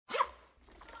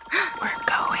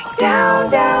Down,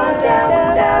 down,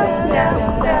 down, down,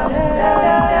 down, down, down.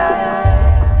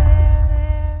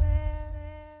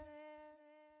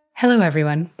 Hello,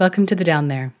 everyone. Welcome to The Down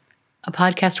There, a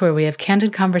podcast where we have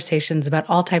candid conversations about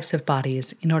all types of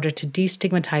bodies in order to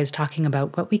destigmatize talking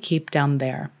about what we keep down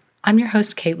there. I'm your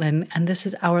host, Caitlin, and this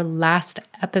is our last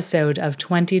episode of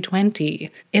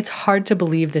 2020. It's hard to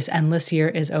believe this endless year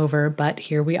is over, but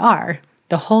here we are.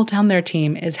 The whole Down There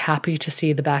team is happy to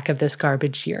see the back of this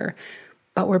garbage year,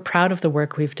 but we're proud of the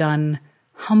work we've done,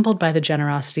 humbled by the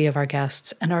generosity of our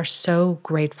guests, and are so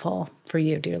grateful for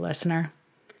you, dear listener.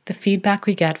 The feedback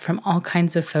we get from all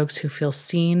kinds of folks who feel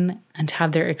seen and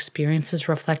have their experiences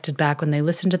reflected back when they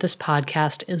listen to this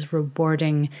podcast is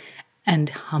rewarding and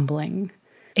humbling.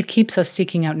 It keeps us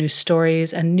seeking out new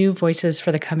stories and new voices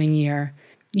for the coming year.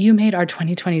 You made our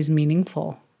 2020s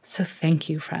meaningful, so thank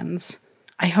you, friends.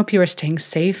 I hope you are staying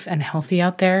safe and healthy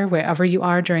out there wherever you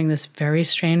are during this very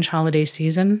strange holiday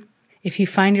season. If you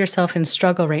find yourself in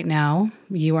struggle right now,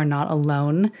 you are not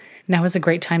alone. Now is a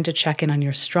great time to check in on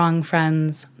your strong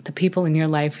friends, the people in your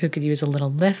life who could use a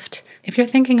little lift. If you're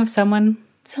thinking of someone,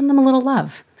 send them a little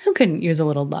love. Who couldn't use a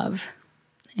little love?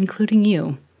 Including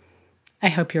you. I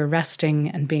hope you're resting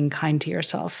and being kind to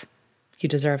yourself. You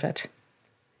deserve it.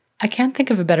 I can't think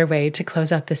of a better way to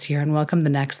close out this year and welcome the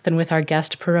next than with our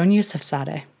guest, Pirronne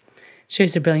Yousafzadeh.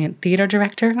 She's a brilliant theater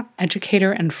director,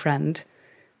 educator, and friend.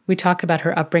 We talk about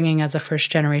her upbringing as a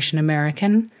first-generation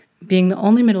American, being the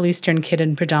only Middle Eastern kid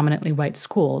in predominantly white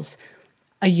schools,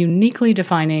 a uniquely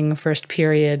defining first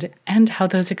period, and how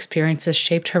those experiences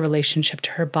shaped her relationship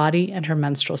to her body and her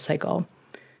menstrual cycle.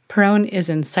 Pirronne is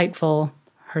insightful,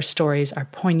 her stories are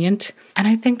poignant, and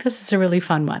I think this is a really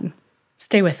fun one.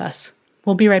 Stay with us.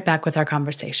 We'll be right back with our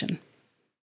conversation.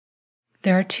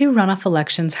 There are 2 runoff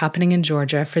elections happening in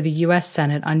Georgia for the U.S.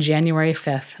 Senate on January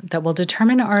 5th that will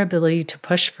determine our ability to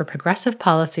push for progressive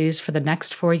policies for the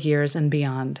next 4 years and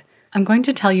beyond. I'm going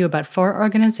to tell you about 4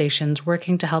 organizations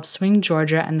working to help swing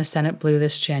Georgia and the Senate blue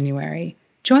this January.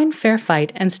 Join Fair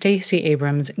Fight and Stacey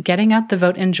Abrams getting out the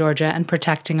vote in Georgia and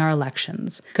protecting our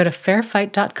elections. Go to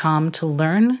fairfight.com to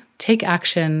learn, take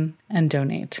action, and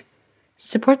donate.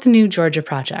 Support the New Georgia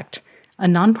Project, a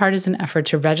nonpartisan effort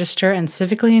to register and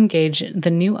civically engage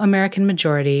the new American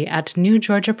majority at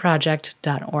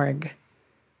newgeorgiaproject.org.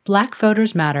 Black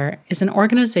Voters Matter is an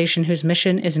organization whose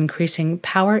mission is increasing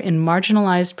power in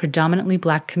marginalized, predominantly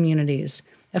Black communities.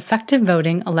 Effective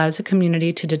voting allows a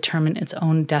community to determine its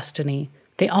own destiny.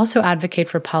 They also advocate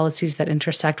for policies that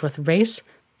intersect with race,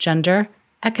 gender,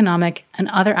 economic, and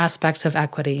other aspects of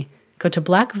equity. Go to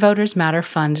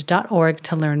blackvotersmatterfund.org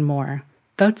to learn more.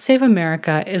 Vote Save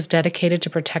America is dedicated to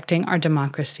protecting our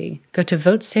democracy. Go to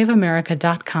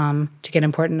votesaveamerica.com to get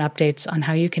important updates on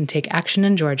how you can take action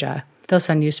in Georgia. They'll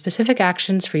send you specific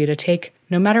actions for you to take,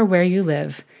 no matter where you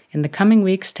live, in the coming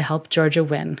weeks to help Georgia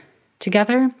win.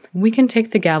 Together, we can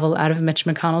take the gavel out of Mitch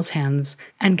McConnell's hands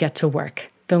and get to work.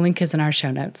 The link is in our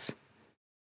show notes.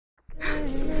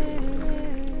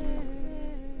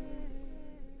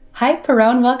 Hi,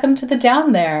 Pirronne. Welcome to the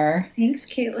Down There. Thanks,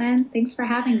 Caitlin. Thanks for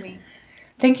having me.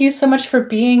 Thank you so much for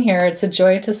being here. It's a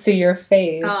joy to see your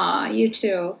face. Aw, you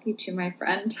too. You too, my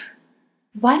friend.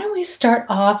 Why don't we start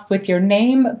off with your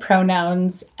name,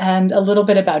 pronouns, and a little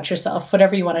bit about yourself,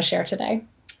 whatever you want to share today.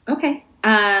 Okay.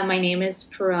 My name is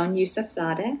Pirronne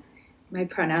Yousafzadeh. My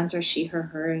pronouns are she, her,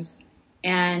 hers.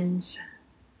 And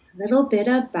a little bit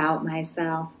about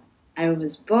myself. I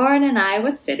was born in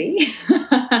Iowa City.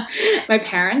 My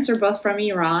parents are both from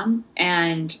Iran,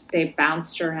 and they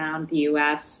bounced around the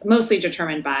U.S., mostly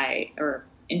determined by, or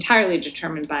entirely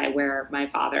determined by where my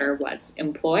father was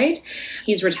employed.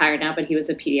 He's retired now, but he was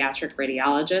a pediatric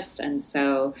radiologist. And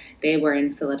so they were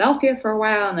in Philadelphia for a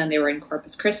while, and then they were in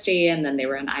Corpus Christi, and then they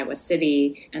were in Iowa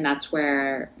City. And that's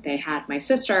where they had my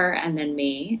sister and then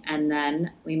me. And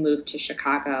then we moved to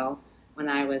Chicago when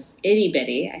I was itty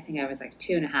bitty. I think I was like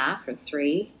 2.5 or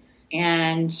 3.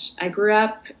 And I grew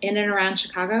up in and around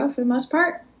Chicago for the most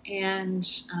part. And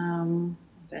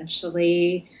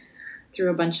eventually, through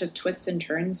a bunch of twists and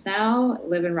turns now,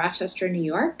 live in Rochester, New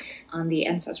York, on the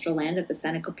ancestral land of the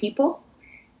Seneca people.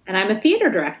 And I'm a theater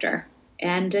director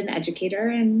and an educator,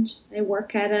 and I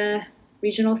work at a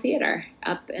regional theater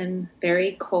up in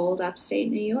very cold upstate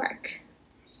New York.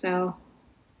 So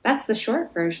that's the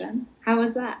short version. How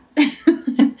was that?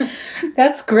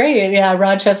 That's great. Yeah,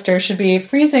 Rochester should be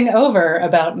freezing over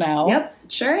about now. Yep,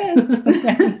 it sure is.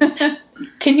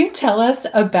 Can you tell us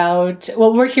about,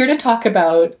 well, we're here to talk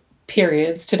about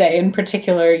periods today, in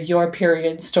particular your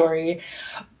period story,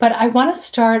 but I want to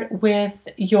start with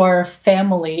your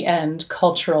family and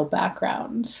cultural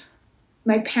background.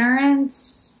 My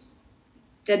parents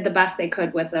did the best they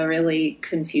could with a really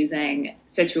confusing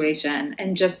situation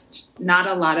and just not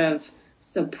a lot of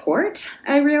support,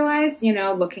 I realized,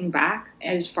 looking back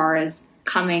as far as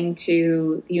coming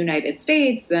to the United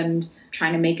States and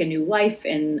trying to make a new life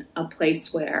in a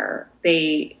place where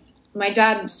my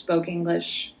dad spoke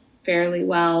English fairly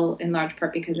well, in large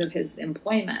part because of his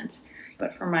employment.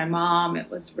 But for my mom, it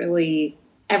was really,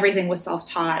 everything was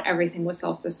self-taught, everything was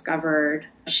self-discovered.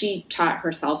 She taught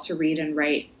herself to read and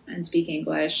write and speak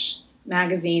English,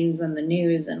 magazines and the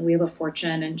news and Wheel of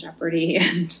Fortune and Jeopardy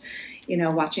and,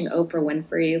 watching Oprah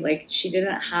Winfrey. Like, she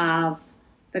didn't have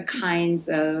the kinds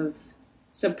of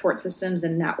support systems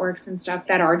and networks and stuff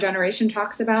that our generation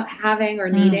talks about having or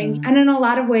needing. And in a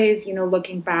lot of ways,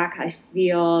 looking back, I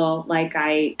feel like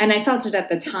and I felt it at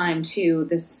the time too,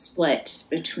 this split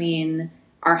between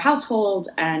our household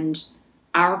and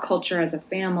our culture as a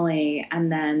family,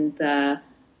 and then the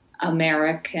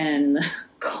American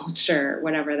culture,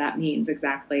 whatever that means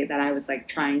exactly, that I was like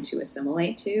trying to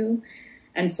assimilate to.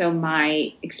 And so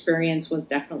my experience was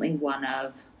definitely one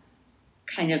of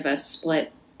kind of a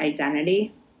split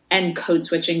identity and code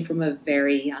switching from a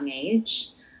very young age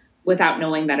without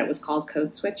knowing that it was called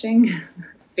code switching,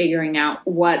 figuring out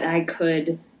what I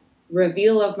could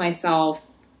reveal of myself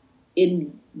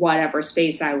in whatever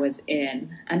space I was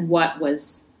in and what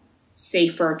was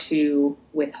safer to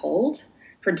withhold,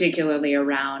 particularly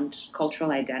around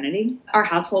cultural identity. Our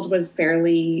household was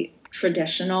fairly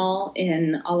traditional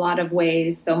in a lot of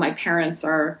ways, though my parents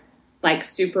are like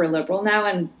super liberal now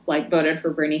and like voted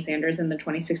for Bernie Sanders in the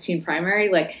 2016 primary.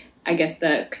 Like, I guess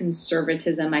the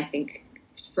conservatism, I think,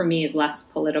 for me is less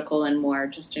political and more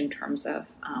just in terms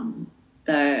of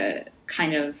the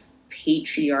kind of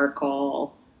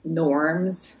patriarchal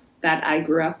norms that I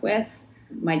grew up with.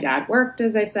 My dad worked,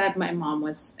 as I said. My mom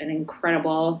was an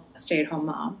incredible stay-at-home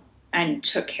mom and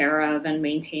took care of and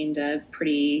maintained a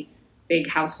pretty big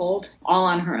household all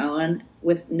on her own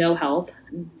with no help.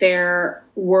 There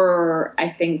were, I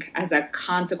think, as a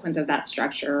consequence of that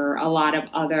structure, a lot of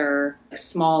other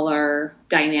smaller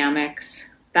dynamics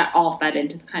that all fed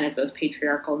into kind of those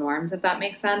patriarchal norms, if that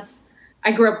makes sense.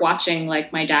 I grew up watching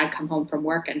like my dad come home from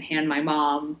work and hand my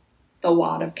mom the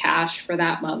wad of cash for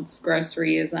that month's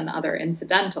groceries and other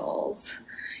incidentals,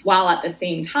 while at the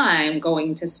same time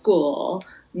going to school,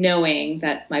 knowing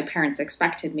that my parents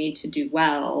expected me to do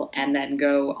well and then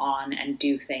go on and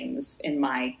do things in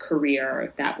my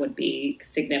career that would be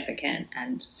significant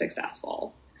and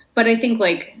successful. But I think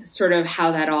like sort of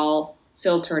how that all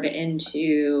filtered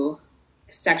into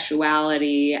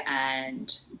sexuality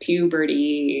and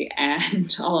puberty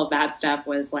and all of that stuff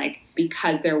was like,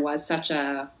 because there was such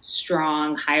a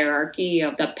strong hierarchy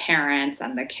of the parents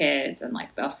and the kids and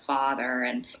like the father,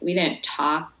 and we didn't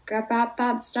talk about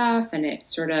that stuff, and it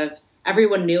sort of,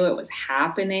 everyone knew it was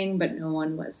happening, but no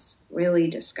one was really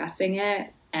discussing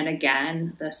it. And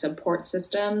again, the support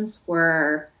systems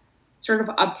were sort of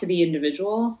up to the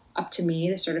individual, up to me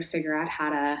to sort of figure out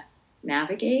how to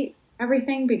navigate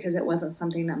everything, because it wasn't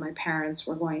something that my parents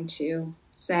were going to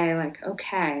say like,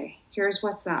 okay, here's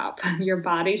what's up. Your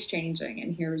body's changing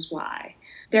and here's why.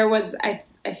 There was, I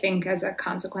think, as a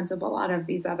consequence of a lot of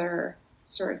these other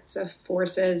sorts of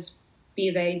forces, be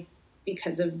they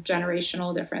because of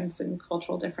generational difference and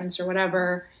cultural difference or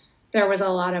whatever, there was a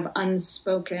lot of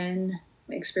unspoken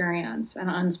experience and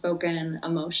unspoken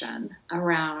emotion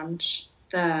around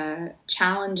the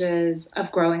challenges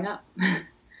of growing up.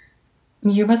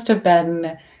 You must have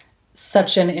been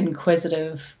such an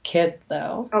inquisitive kid,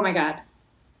 though. Oh my God.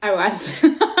 I was.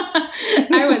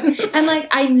 I was. And like,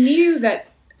 I knew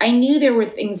there were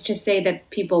things to say that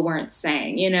people weren't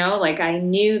saying, like I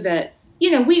knew that,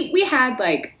 we had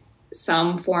like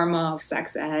some form of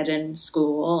sex ed in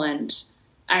school. And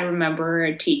I remember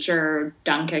a teacher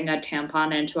dunking a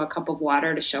tampon into a cup of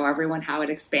water to show everyone how it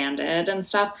expanded and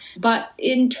stuff. But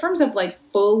in terms of like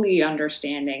fully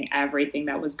understanding everything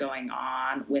that was going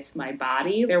on with my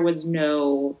body, there was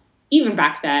no, even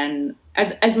back then,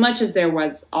 as much as there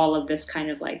was all of this kind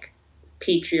of like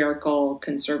patriarchal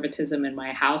conservatism in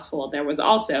my household, there was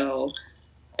also,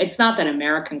 it's not that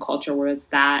American culture was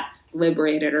that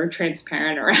liberated or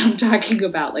transparent around talking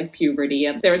about like puberty.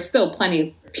 And there was still plenty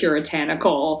of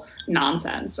puritanical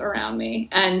nonsense around me.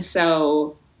 And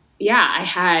so, yeah, I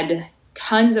had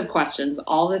tons of questions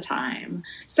all the time.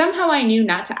 Somehow I knew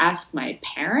not to ask my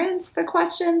parents the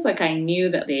questions. Like I knew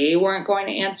that they weren't going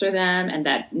to answer them, and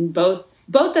that both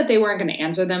that they weren't going to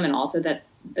answer them and also that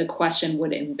the question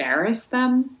would embarrass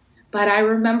them. But I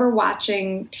remember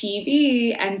watching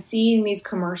TV and seeing these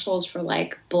commercials for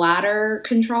like bladder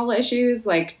control issues,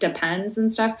 like Depends and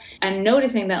stuff, and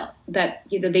noticing that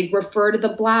they'd refer to the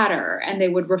bladder and they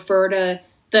would refer to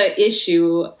the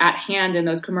issue at hand in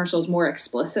those commercials more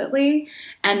explicitly.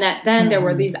 And that then there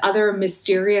were these other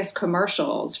mysterious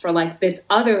commercials for like this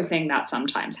other thing that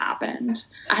sometimes happened.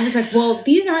 I was like, well,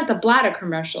 these aren't the bladder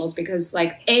commercials because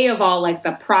like A of all, like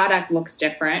the product looks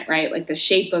different, right? Like the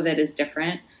shape of it is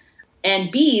different. And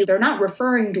B, they're not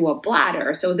referring to a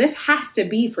bladder. So this has to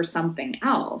be for something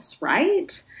else,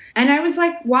 right? And I was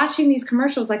like watching these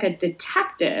commercials like a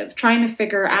detective trying to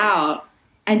figure out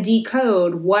and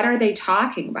decode what are they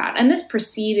talking about. And this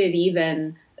preceded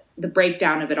even the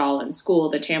breakdown of it all in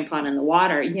school, the tampon in the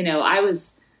water. You know, I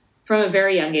was, from a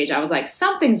very young age, I was like,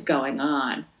 something's going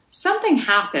on. Something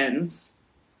happens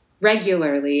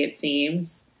regularly, it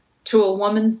seems, to a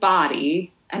woman's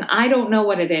body, and I don't know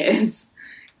what it is.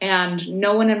 And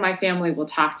no one in my family will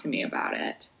talk to me about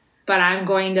it. But I'm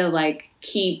going to like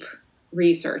keep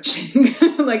researching.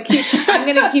 I'm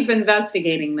going to keep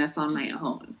investigating this on my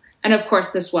own. And of course,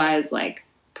 this was like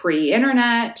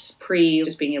pre-internet,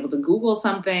 just being able to Google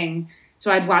something.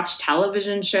 So I'd watch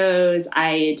television shows.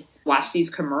 I'd watch these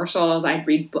commercials. I'd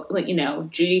read,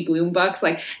 Judy Blume books,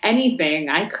 like anything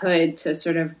I could to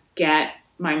sort of get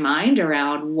my mind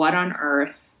around what on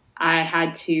earth I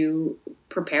had to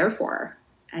prepare for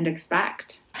and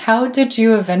expect. How did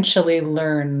you eventually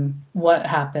learn what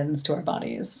happens to our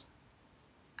bodies?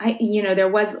 There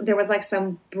was like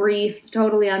some brief,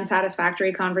 totally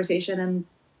unsatisfactory conversation in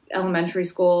elementary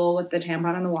school with the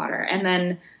tampon in the water. And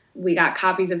then we got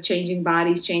copies of Changing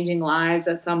Bodies, Changing Lives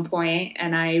at some point,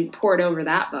 and I pored over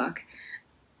that book.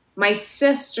 My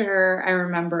sister, I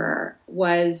remember, I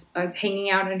was hanging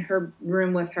out in her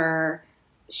room with her.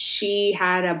 She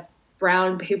had a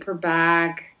brown paper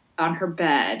bag on her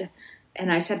bed. And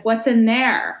I said, "What's in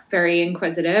there?" Very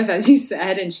inquisitive, as you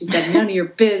said. And she said, "None of your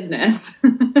business."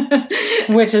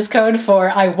 Which is code for,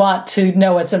 I want to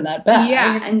know what's in that bag.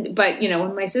 Yeah. But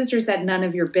when my sister said, "None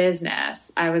of your business,"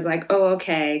 I was like, oh,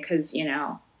 okay. Because,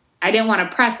 I didn't want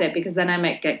to press it because then I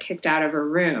might get kicked out of her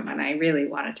room. And I really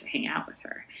wanted to hang out with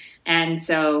her. And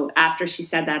so after she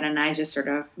said that and I just sort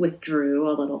of withdrew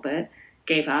a little bit,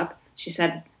 gave up, she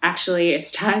said, "Actually,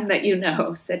 it's time that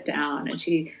sit down." And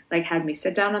she had me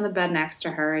sit down on the bed next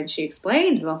to her and she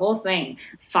explained the whole thing,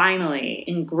 finally,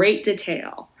 in great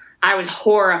detail. I was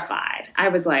horrified. I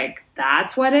was like,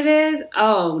 that's what it is?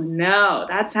 Oh no,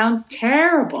 that sounds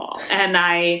terrible. And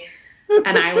I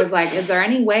was like, is there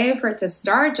any way for it to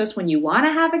start just when you want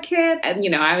to have a kid?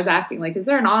 And, I was asking, is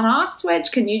there an on-off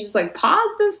switch? Can you just pause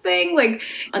this thing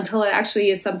until it actually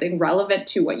is something relevant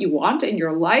to what you want in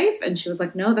your life? And she was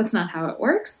like, no, that's not how it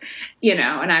works.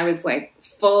 And I was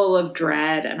full of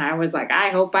dread. And I was like, I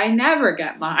hope I never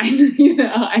get mine.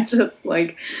 I just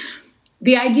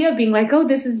the idea of being oh,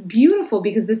 this is beautiful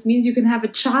because this means you can have a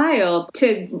child,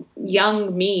 to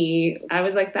young me, I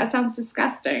was like, that sounds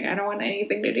disgusting. I don't want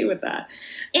anything to do with that.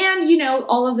 And,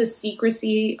 all of the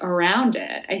secrecy around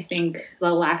it, I think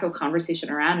the lack of conversation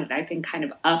around it, I think kind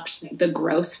of upped the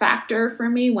gross factor for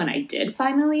me when I did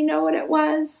finally know what it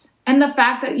was. And the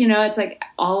fact that, it's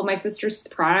all of my sister's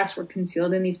products were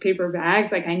concealed in these paper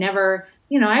bags. I never,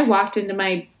 I walked into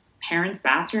my parents'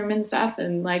 bathroom and stuff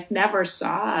and never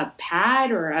saw a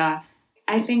pad or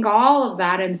I think all of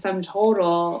that in sum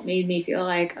total made me feel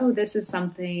oh, this is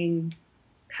something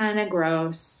kind of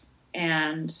gross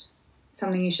and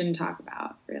something you shouldn't talk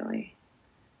about, really.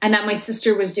 And that my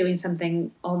sister was doing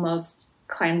something almost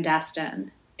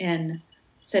clandestine in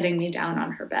sitting me down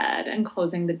on her bed and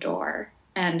closing the door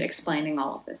and explaining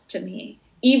all of this to me,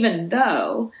 even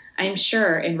though I'm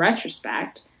sure in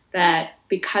retrospect that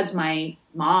because my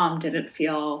mom didn't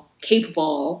feel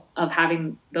capable of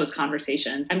having those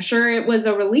conversations, I'm sure it was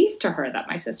a relief to her that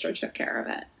my sister took care of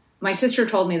it. My sister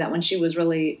told me that when she was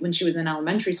in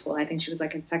elementary school, I think she was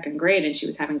in second grade, and she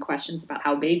was having questions about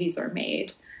how babies are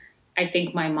made. I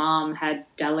think my mom had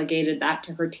delegated that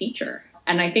to her teacher.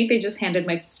 And I think they just handed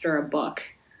my sister a book.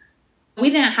 We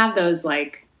didn't have those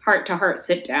heart-to-heart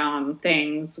sit-down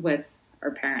things with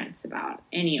our parents about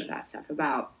any of that stuff,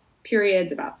 about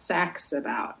periods, about sex,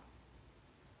 about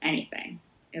anything.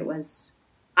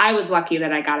 I was lucky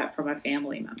that I got it from a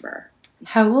family member.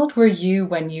 How old were you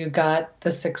when you got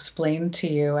this explained to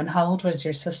you, and how old was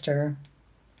your sister?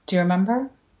 Do you remember?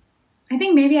 I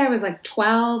think maybe I was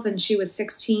 12 and she was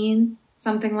 16,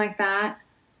 something like that.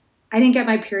 I didn't get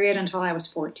my period until I was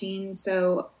 14,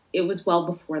 so it was well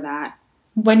before that.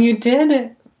 When you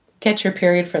did get your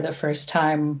period for the first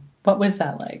time, what was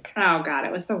that like? Oh, God,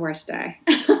 it was the worst day.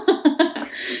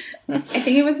 I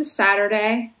think it was a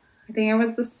Saturday. I think it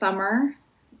was the summer.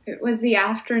 It was the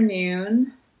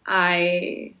afternoon.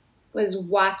 I was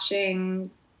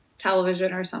watching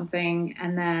television or something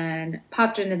and then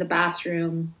popped into the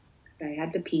bathroom because I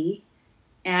had to pee.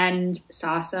 and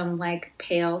saw some like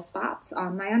pale spots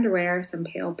on my underwear, some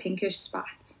pale pinkish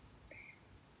spots.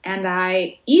 And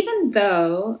even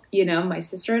though, my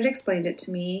sister had explained it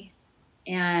to me,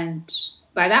 and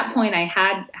by that point I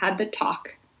had the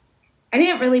talk, I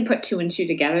didn't really put two and two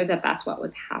together that that's what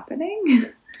was happening.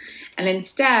 And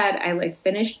instead, I like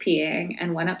finished peeing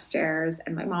and went upstairs,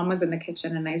 and my mom was in the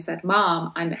kitchen, and I said,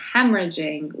 "Mom, I'm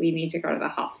hemorrhaging. We need to go to the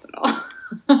hospital."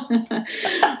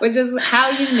 Which is how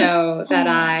you know that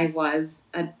I was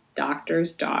a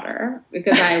doctor's daughter,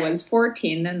 because I was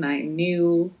 14 and I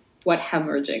knew what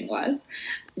hemorrhaging was.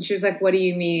 And she was like, "What do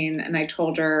you mean?" And I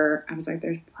told her, I was like,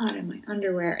 "There's blood in my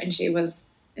underwear." And she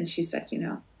said,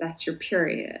 "That's your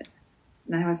period."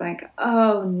 And I was like,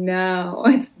 oh no,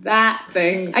 it's that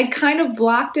thing. I kind of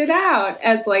blocked it out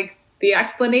as like the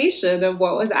explanation of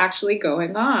what was actually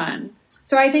going on.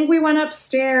 So I think we went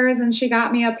upstairs and she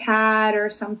got me a pad or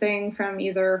something from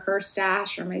either her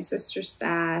stash or my sister's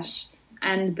stash,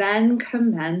 and then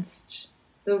commenced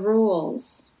the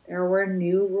rules. There were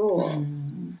new rules.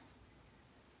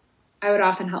 I would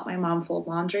often help my mom fold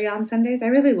laundry on Sundays. I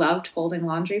really loved folding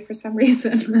laundry for some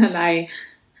reason. And I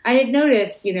had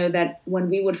noticed, that when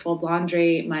we would fold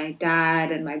laundry, my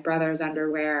dad and my brother's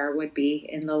underwear would be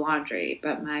in the laundry,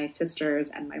 but my sister's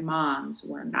and my mom's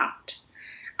were not.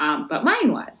 But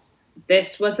mine was.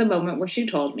 This was the moment where she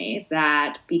told me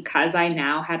that because I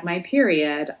now had my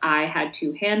period, I had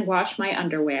to hand wash my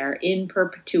underwear in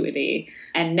perpetuity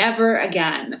and never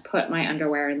again put my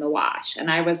underwear in the wash.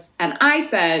 And I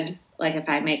said, like, if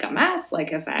I make a mess,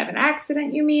 like if I have an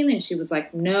accident, you mean? And she was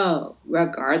like, no,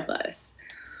 regardless.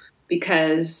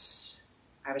 Because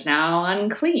I was now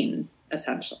unclean,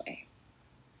 essentially.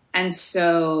 And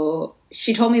so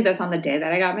she told me this on the day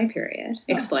that I got my period,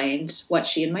 explained what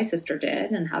she and my sister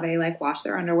did and how they like washed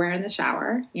their underwear in the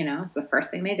shower. It's the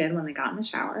first thing they did when they got in the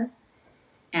shower.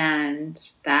 And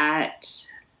that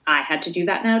I had to do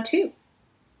that now too.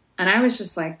 And I was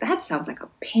just like, that sounds like a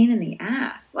pain in the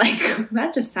ass. Like,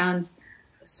 that just sounds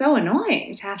so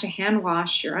annoying to have to hand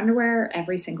wash your underwear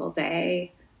every single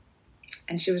day.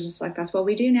 And she was just like, that's what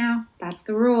we do now. That's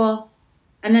the rule.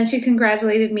 And then she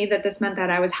congratulated me that this meant that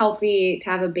I was healthy to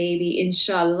have a baby,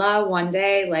 inshallah, one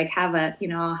day, like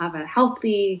I'll have a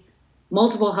healthy,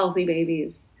 multiple healthy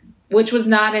babies, which was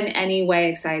not in any way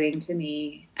exciting to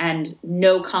me, and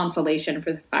no consolation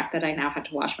for the fact that I now had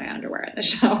to wash my underwear in the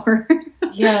shower.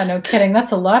 Yeah, no kidding.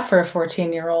 That's a lot for a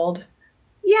 14-year-old.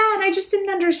 Yeah, and I just didn't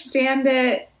understand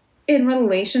it in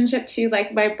relationship to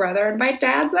like my brother and my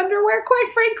dad's underwear, quite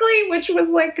frankly, which was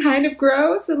like kind of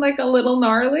gross and like a little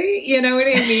gnarly. You know what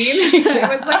I mean? Yeah.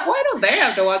 I was like, why don't they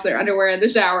have to wash their underwear in the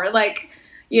shower? Like,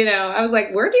 I was like,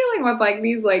 we're dealing with like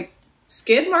these like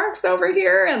skid marks over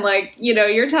here. And like,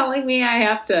 you're telling me I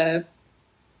have to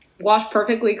wash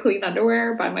perfectly clean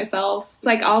underwear by myself. It's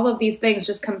like all of these things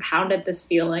just compounded this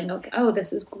feeling of, oh,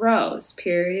 this is gross.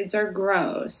 Periods are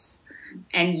gross.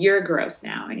 And you're gross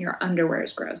now, and your underwear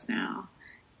is gross now.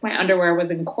 My underwear was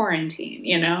in quarantine,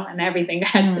 and everything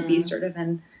had to be sort of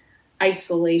in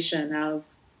isolation of,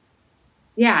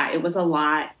 yeah, it was a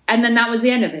lot. And then that was the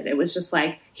end of it. It was just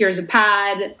like, here's a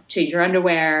pad, change your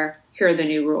underwear, here are the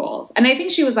new rules. And I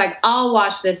think she was like, I'll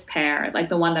wash this pair, like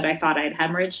the one that I thought I'd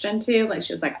hemorrhaged into. Like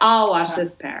she was like, I'll wash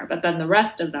this pair, but then the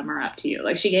rest of them are up to you.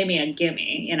 Like she gave me a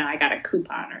gimme, I got a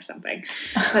coupon or something.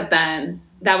 But then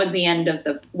that was the end of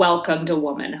the welcome to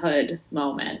womanhood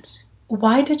moment.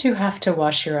 Why did you have to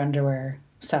wash your underwear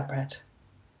separate?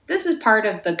 This is part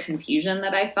of the confusion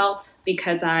that I felt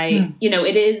because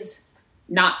it is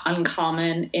not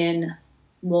uncommon in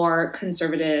more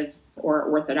conservative or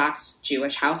Orthodox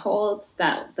Jewish households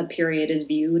that the period is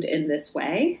viewed in this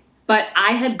way. But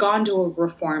I had gone to a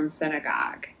Reform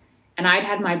synagogue, and I'd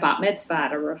had my bat mitzvah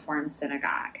at a Reform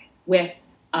synagogue with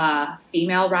a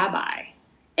female rabbi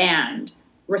and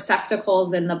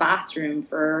receptacles in the bathroom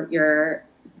for your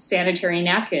sanitary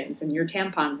napkins and your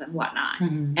tampons and whatnot.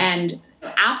 Mm-hmm. And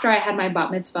after I had my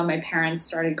bat mitzvah, my parents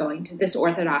started going to this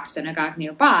Orthodox synagogue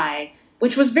nearby,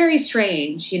 which was very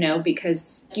strange,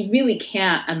 because you really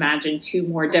can't imagine two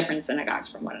more different synagogues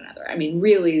from one another. I mean,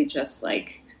 really just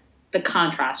like the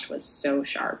contrast was so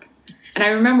sharp. And I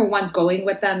remember once going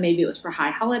with them, maybe it was for high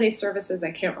holiday services,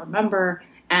 I can't remember,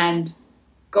 and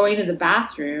going to the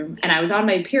bathroom, and I was on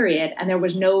my period, and there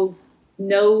was no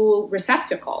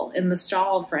receptacle in the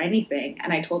stall for anything.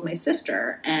 And I told my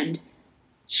sister, and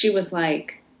she was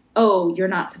like, oh, you're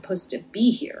not supposed to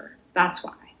be here. That's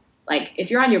why. Like, if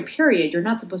you're on your period, you're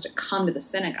not supposed to come to the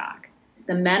synagogue.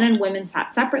 The men and women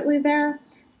sat separately there.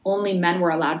 Only men were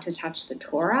allowed to touch the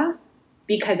Torah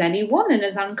because any woman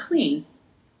is unclean.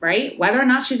 right? Whether or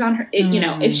not she's on her,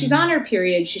 if she's on her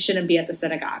period, she shouldn't be at the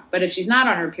synagogue. But if she's not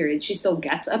on her period, she still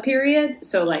gets a period.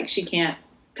 So like she can't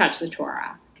touch the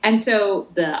Torah. And so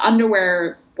the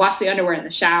underwear, wash the underwear in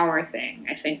the shower thing,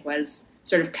 I think was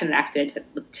sort of connected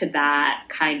to that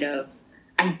kind of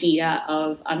idea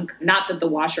of, not that the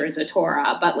washer is a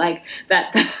Torah, but like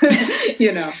that,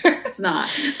 it's not.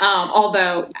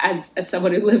 Although as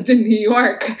someone who lived in New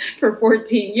York for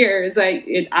 14 years,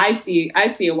 I see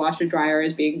a washer dryer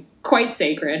as being quite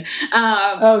sacred.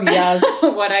 Oh yes.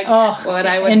 what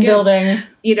I would in give, building,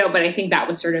 but I think that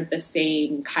was sort of the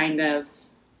same kind of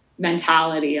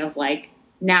mentality of like,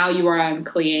 now you are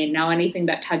unclean. Now anything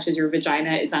that touches your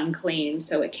vagina is unclean,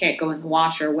 so it can't go in the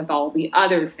washer with all the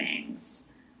other things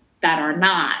that are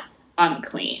not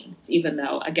unclean. Even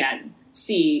though, again,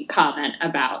 see comment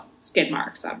about skid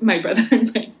marks on my brother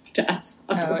and my dad's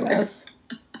underwear. Yes.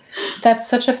 That's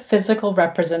such a physical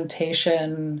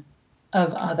representation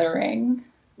of othering.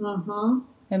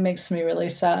 It makes me really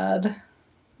sad.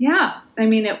 Yeah. I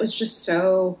mean, it was just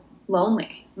so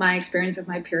lonely. My experience of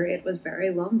my period was very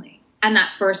lonely. And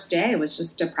that first day was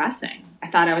just depressing. I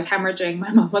thought I was hemorrhaging.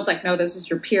 My mom was like, no, this is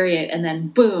your period. And then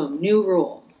boom, new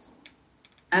rules.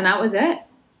 And that was it.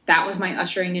 That was my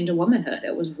ushering into womanhood.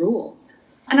 It was rules.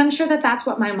 And I'm sure that that's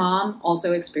what my mom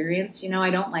also experienced. I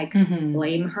don't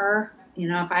blame her.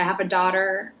 If I have a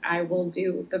daughter, I will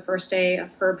do the first day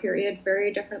of her period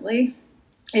very differently.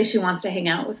 If she wants to hang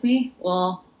out with me,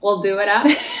 we'll do it up.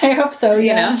 I hope so.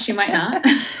 Yeah. She might not.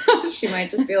 She might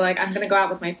just be like, I'm going to go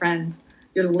out with my friends.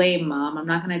 You're lame, Mom. I'm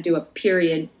not going to do a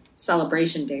period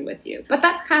celebration day with you. But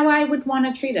that's how I would want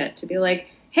to treat it. To be like,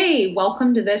 hey,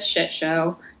 welcome to this shit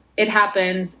show. It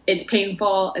happens. It's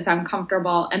painful. It's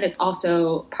uncomfortable. And it's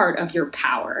also part of your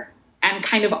power and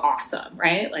kind of awesome,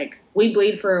 right? Like we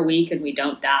bleed for a week and we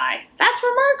don't die. That's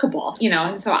remarkable,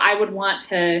 And so I would want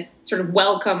to sort of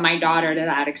welcome my daughter to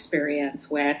that experience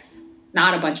with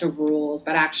not a bunch of rules,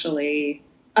 but actually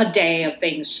a day of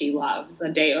things she loves, a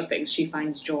day of things she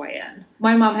finds joy in.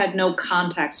 My mom had no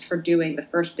context for doing the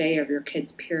first day of your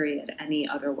kid's period any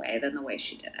other way than the way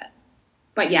she did it.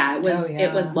 But yeah, it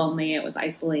was lonely, it was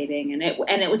isolating, and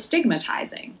it was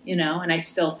stigmatizing, and I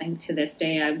still think to this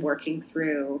day I'm working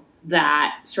through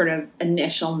that sort of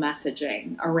initial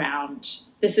messaging around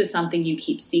this is something you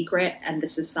keep secret, and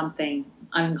this is something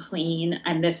unclean,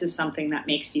 and this is something that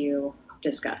makes you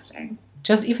disgusting.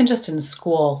 Just in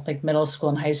school, like middle school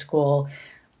and high school,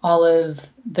 all of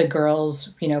the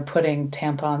girls, putting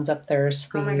tampons up their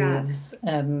sleeves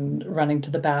and running to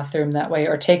the bathroom that way,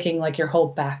 or taking like your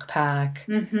whole backpack.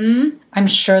 I'm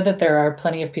sure that there are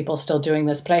plenty of people still doing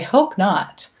this, but I hope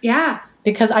not. Yeah.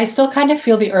 Because I still kind of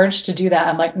feel the urge to do that.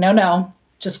 I'm like, no,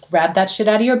 just grab that shit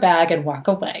out of your bag and walk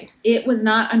away. It was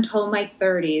not until my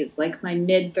 30s, like my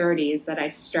mid 30s, that I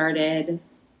started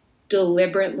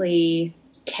deliberately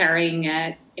carrying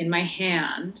it in my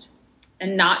hand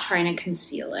and not trying to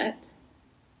conceal it.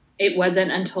 It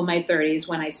wasn't until my 30s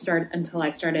until I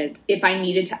started, if I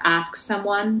needed to ask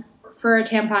someone for a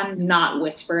tampon, not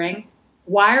whispering.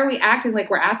 Why are we acting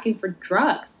like we're asking for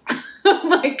drugs?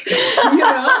 It's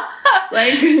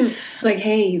like,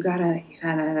 hey, you got a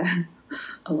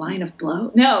line of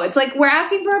blow? No, it's like we're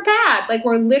asking for a pad. Like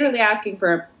we're literally asking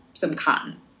for some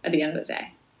cotton at the end of the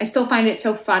day. I still find it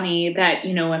so funny that,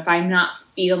 if I'm not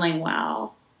feeling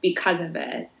well because of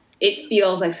it, it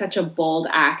feels like such a bold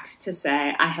act to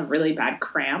say I have really bad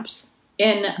cramps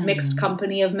in mixed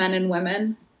company of men and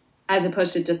women, as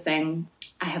opposed to just saying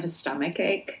I have a stomach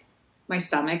ache. My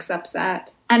stomach's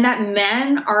upset. And that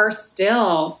men are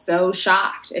still so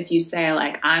shocked if you say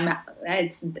like,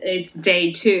 it's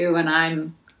day 2 and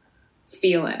I'm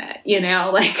feeling it,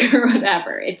 or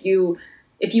whatever. If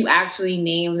you actually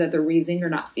name that the reason you're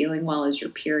not feeling well is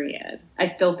your period, I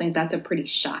still think that's a pretty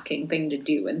shocking thing to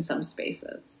do in some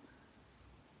spaces.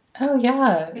 Oh,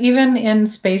 yeah. Even in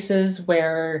spaces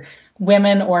where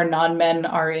women or non-men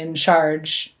are in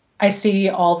charge, I see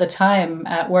all the time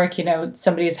at work,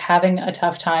 somebody's having a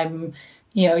tough time.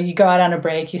 You go out on a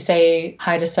break, you say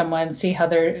hi to someone, see how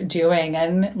they're doing,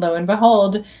 and lo and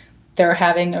behold, they're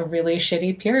having a really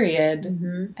shitty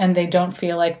period, and they don't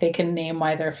feel like they can name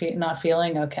why they're not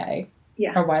feeling okay,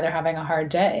 or why they're having a hard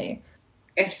day.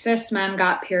 If cis men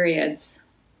got periods,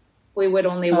 we would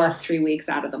only work 3 weeks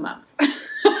out of the month.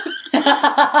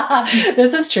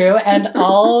 This is true, and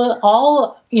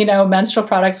all menstrual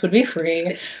products would be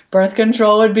free. Birth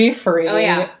control would be free. Oh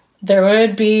yeah, there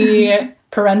would be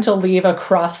parental leave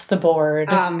across the board.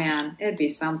 Oh man, it'd be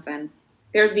something.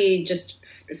 There'd be just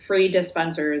free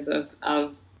dispensers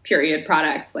of period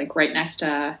products, like right next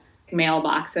to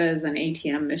mailboxes and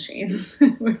ATM machines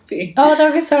would be. Oh, that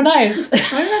would be so nice.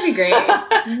 Wouldn't that be great?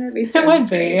 Wouldn't that be so It would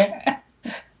great?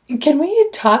 be. Can we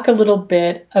talk a little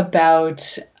bit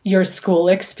about your school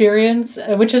experience,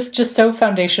 which is just so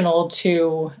foundational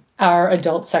to our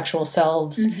adult sexual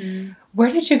selves? Mm-hmm.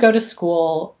 Where did you go to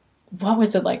school? What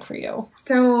was it like for you?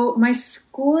 So my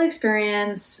school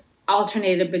experience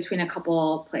alternated between a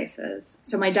couple places.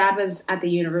 So my dad was at the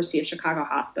University of Chicago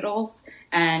Hospitals,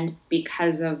 and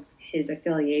because of his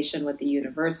affiliation with the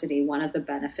university, one of the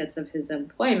benefits of his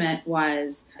employment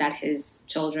was that his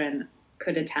children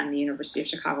could attend the University of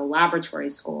Chicago Laboratory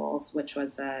Schools, which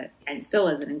was and still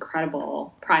is an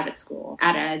incredible private school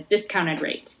at a discounted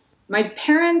rate. My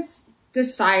parents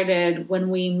decided when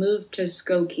we moved to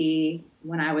Skokie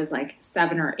when I was like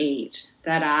 7 or 8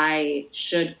 that I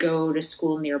should go to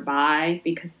school nearby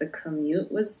because the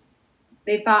commute was,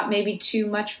 they thought, maybe too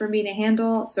much for me to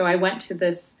handle. So I went to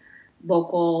this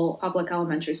local public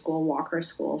elementary school, Walker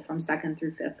School, from 2nd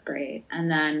through 5th grade,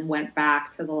 and then went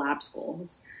back to the lab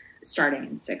schools starting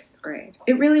in 6th grade.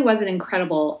 It really was an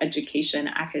incredible education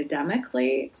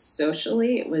academically.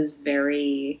 Socially, it was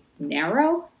very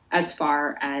narrow as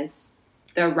far as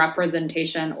the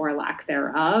representation or lack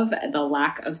thereof, the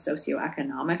lack of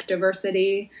socioeconomic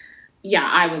diversity. Yeah,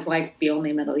 I was like the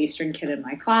only Middle Eastern kid in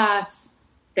my class.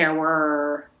 There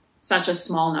were such a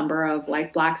small number of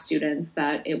like Black students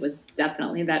that it was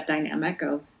definitely that dynamic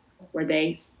of where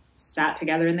they sat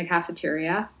together in the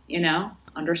cafeteria,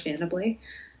 understandably.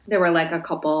 There were like a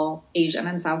couple Asian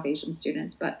and South Asian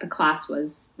students, but the class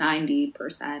was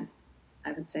 90%,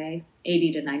 I would say,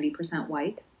 80 to 90%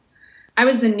 white. I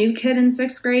was the new kid in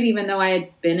 6th grade, even though I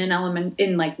had been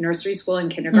in like nursery school and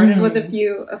kindergarten with a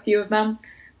few of them.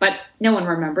 But no one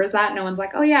remembers that. No one's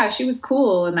like, oh yeah, she was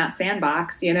cool in that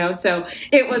sandbox, So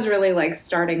it was really like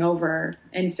starting over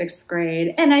in 6th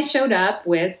grade. And I showed up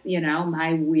with,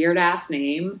 my weird ass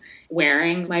name,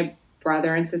 wearing my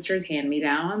brother and sister's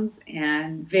hand-me-downs,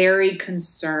 and very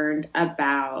concerned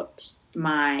about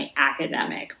my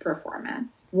academic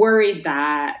performance. Worried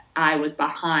that I was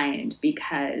behind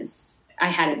because I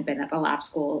hadn't been at the lab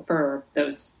school for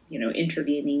those,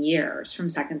 intervening years from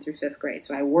 2nd through 5th grade.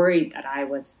 So I worried that I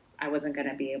wasn't going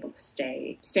to be able to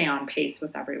stay on pace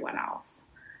with everyone else,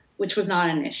 which was not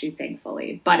an issue,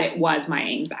 thankfully, but it was my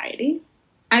anxiety.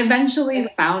 I eventually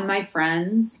found my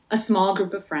friends, a small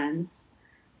group of friends.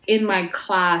 In my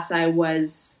class, I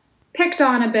was picked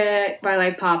on a bit by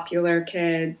like popular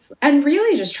kids and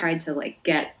really just tried to like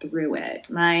get through it.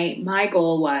 My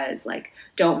goal was like,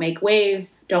 don't make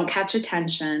waves, don't catch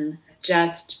attention,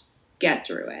 just get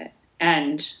through it.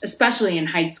 And especially in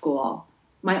high school,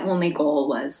 my only goal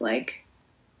was like,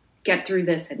 get through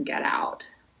this and get out.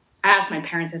 I asked my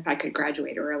parents if I could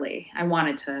graduate early. I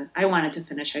wanted to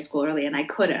finish high school early, and I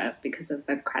could have because of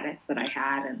the credits that I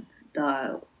had and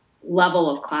the level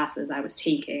of classes I was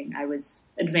taking. I was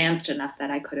advanced enough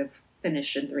that I could have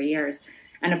finished in 3 years.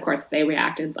 And of course they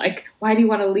reacted like, why do you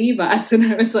want to leave us?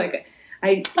 And I was like,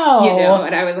 and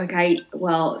I was like,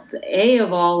 well,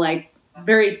 of all, like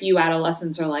very few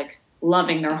adolescents are like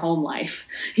loving their home life,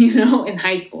 in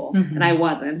high school. Mm-hmm. And I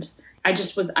wasn't. I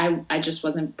just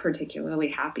wasn't particularly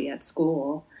happy at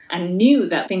school and knew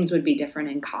that things would be different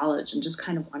in college and just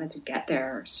kind of wanted to get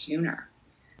there sooner.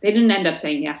 They didn't end up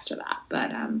saying yes to that,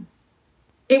 but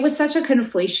it was such a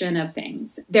conflation of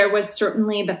things. There was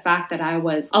certainly the fact that I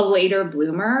was a later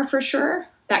bloomer for sure.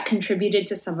 That contributed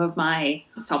to some of my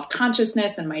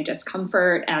self-consciousness and my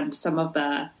discomfort and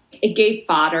it gave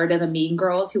fodder to the mean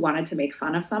girls who wanted to make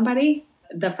fun of somebody.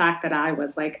 The fact that I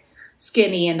was like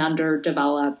skinny and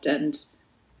underdeveloped and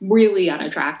really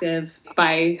unattractive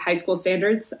by high school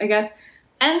standards, I guess.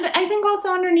 And I think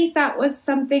also underneath that was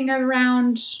something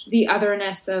around the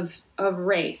otherness of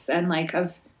race and like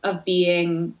of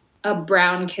being a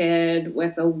brown kid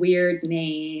with a weird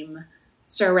name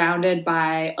surrounded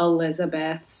by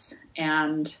Elizabeths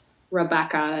and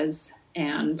Rebeccas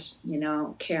and,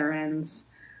 Karens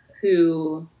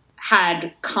who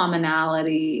had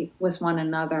commonality with one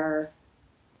another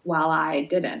while I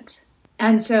didn't.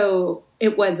 And so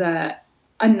it was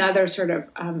another sort of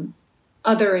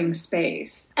othering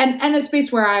space and a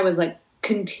space where I was like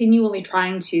continually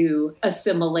trying to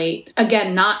assimilate,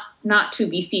 again, not to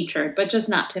be featured, but just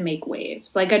not to make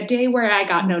waves. Like a day where I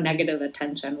got no negative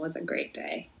attention was a great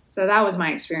day. So that was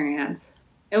my experience.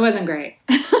 It wasn't great.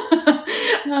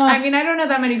 I mean, I don't know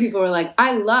that many people were like,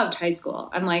 I loved high school.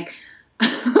 I'm like,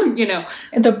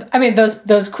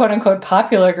 those quote unquote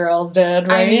popular girls did,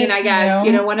 right? I mean, I guess,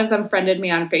 one of them friended me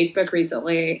on Facebook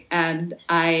recently and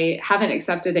I haven't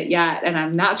accepted it yet. And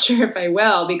I'm not sure if I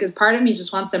will, because part of me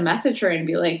just wants to message her and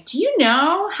be like, do you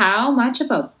know how much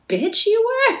of a bitch you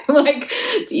were? Like,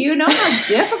 do you know how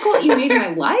difficult you made my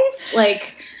life?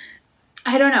 Like,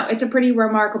 I don't know. It's a pretty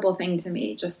remarkable thing to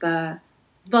me, just the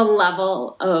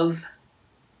level of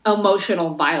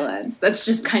emotional violence that's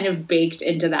just kind of baked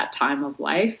into that time of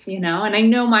life, you know? And I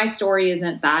know my story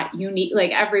isn't that unique.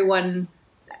 Like everyone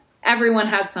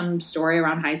has some story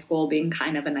around high school being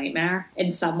kind of a nightmare in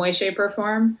some way, shape, or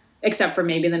form, except for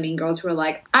maybe the mean girls who are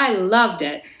like, I loved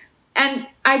it. And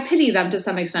I pity them to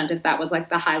some extent if that was like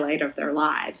the highlight of their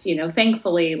lives, you know?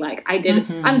 Thankfully, like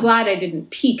I'm glad I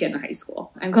didn't peak in high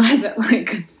school. I'm glad that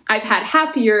like I've had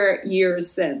happier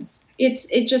years since.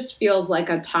 It just feels like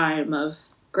a time of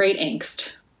great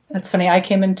angst. That's funny. I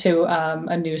came into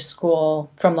a new school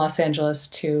from Los Angeles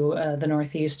to the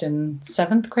Northeast in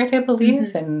 7th grade, I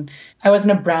believe. And I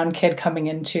wasn't a brown kid coming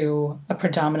into a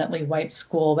predominantly white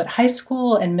school, but high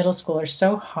school and middle school are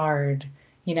so hard,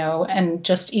 you know, and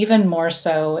just even more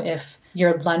so if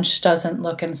your lunch doesn't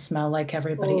look and smell like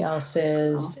everybody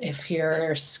else's, if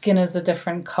your skin is a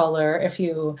different color, if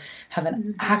you have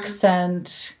an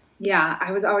accent. Yeah,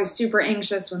 I was always super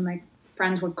anxious when like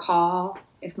friends would call.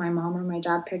 If my mom or my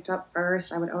dad picked up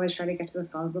first, I would always try to get to the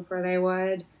phone before they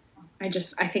would.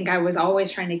 I think I was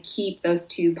always trying to keep those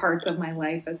two parts of my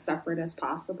life as separate as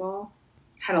possible.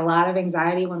 Had a lot of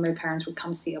anxiety when my parents would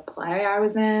come see a play I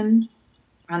was in,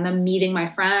 on them meeting my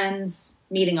friends,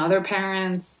 meeting other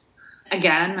parents.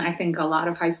 Again, I think a lot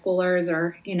of high schoolers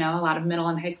or, you know, a lot of middle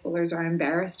and high schoolers are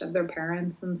embarrassed of their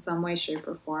parents in some way, shape,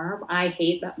 or form. I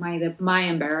hate that my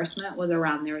embarrassment was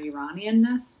around their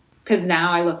Iranianness. Because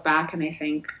now I look back and I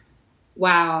think,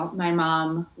 wow, my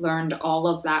mom learned all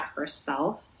of that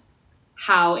herself.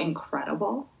 How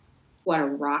incredible. What a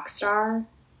rock star.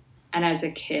 And as a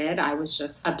kid, I was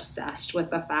just obsessed with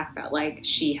the fact that like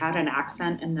she had an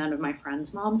accent and none of my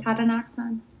friends' moms had an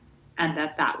accent. And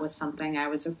that was something I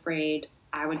was afraid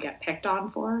I would get picked on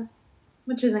for,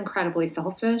 which is incredibly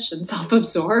selfish and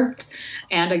self-absorbed.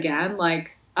 And again,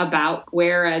 like, about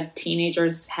where a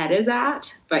teenager's head is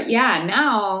at. But yeah,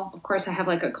 now, of course, I have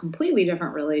like a completely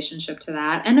different relationship to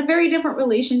that and a very different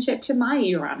relationship to my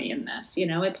Iranianness. You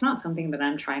know, it's not something that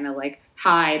I'm trying to like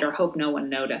hide or hope no one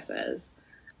notices.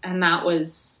 And that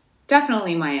was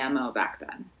definitely my MO back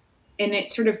then. And it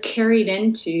sort of carried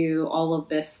into all of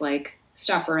this like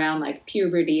stuff around like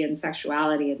puberty and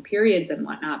sexuality and periods and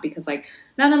whatnot, because like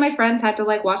none of my friends had to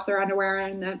like wash their underwear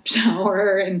in the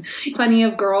shower, and plenty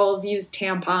of girls used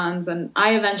tampons, and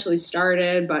I eventually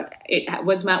started, but it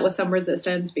was met with some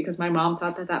resistance because my mom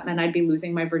thought that meant I'd be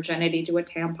losing my virginity to a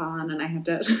tampon, and I had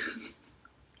to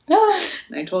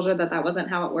and I told her that wasn't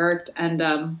how it worked,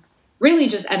 and really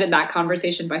just ended that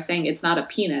conversation by saying it's not a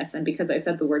penis. And because I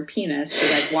said the word penis, she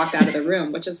like walked out of the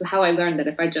room, which is how I learned that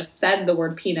if I just said the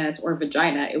word penis or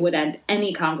vagina, it would end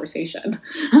any conversation.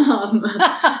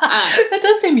 That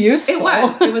does seem useful.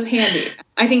 It was handy.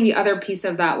 I think the other piece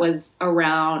of that was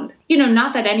around, you know,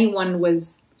 not that anyone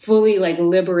was fully like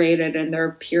liberated in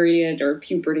their period or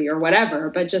puberty or whatever,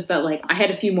 but just that like I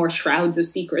had a few more shrouds of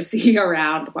secrecy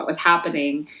around what was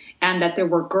happening, and that there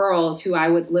were girls who I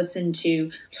would listen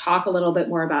to talk a little bit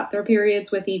more about their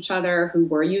periods with each other, who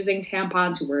were using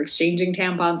tampons, who were exchanging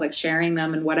tampons, like sharing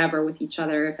them and whatever with each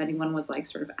other if anyone was like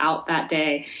sort of out that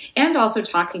day, and also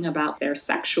talking about their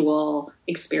sexual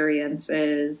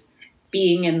experiences,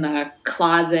 being in the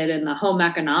closet in the home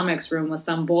economics room with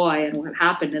some boy and what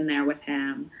happened in there with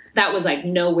him. That was like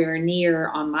nowhere near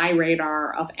on my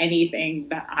radar of anything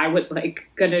that I was like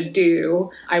gonna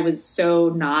do. I was so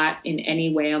not in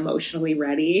any way emotionally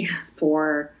ready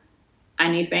for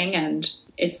anything. And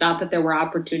it's not that there were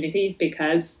opportunities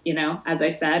because, you know, as I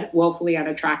said, woefully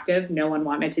unattractive. No one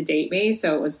wanted to date me.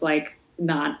 So it was like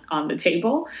not on the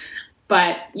table.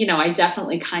 But, you know, I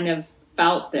definitely kind of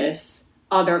felt this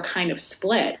other kind of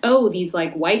split. Oh, these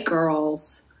like white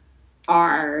girls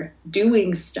are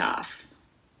doing stuff,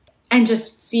 and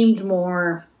just seemed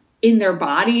more in their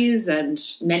bodies, and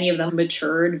many of them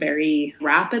matured very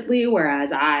rapidly,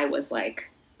 whereas I was like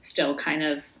still kind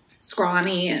of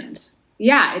scrawny, and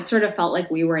yeah, it sort of felt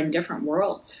like we were in different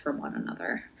worlds from one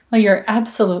another. Well, you're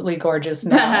absolutely gorgeous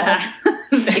now.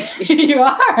 Thank you. You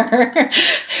are.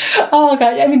 Oh,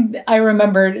 God. I mean, I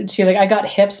remember too, like, I got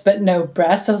hips but no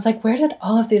breasts. I was like, where did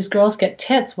all of these girls get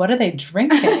tits? What are they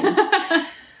drinking? I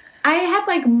had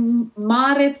like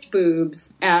modest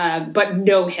boobs, but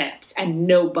no hips and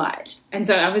no butt. And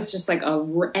so I was just like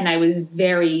and I was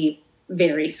very,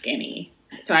 very skinny.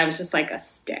 So I was just like a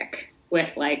stick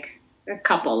with like a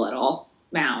couple little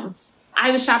mounds. I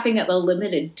was shopping at the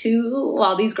Limited too,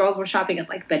 while these girls were shopping at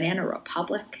like Banana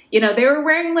Republic. You know, they were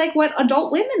wearing like what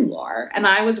adult women wore, and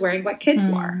I was wearing what kids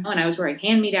wore. And I was wearing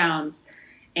hand-me-downs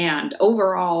and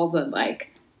overalls and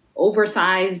like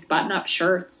oversized button-up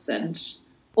shirts and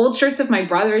old shirts of my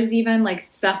brother's, even like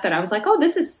stuff that I was like, oh,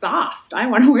 this is soft. I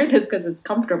want to wear this because it's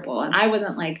comfortable. And I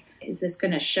wasn't like, is this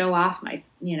going to show off my,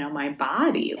 my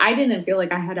body? I didn't feel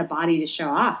like I had a body to show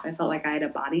off. I felt like I had a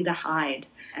body to hide.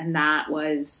 And that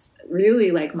was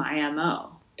really like my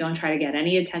MO. Don't try to get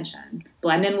any attention.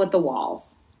 Blend in with the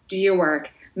walls. Do your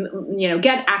work.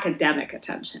 Get academic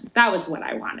attention. That was what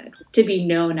I wanted. To be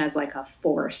known as like a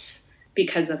force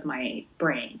because of my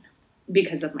brain,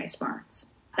 because of my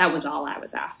smarts. That was all I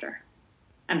was after.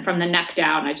 And from the neck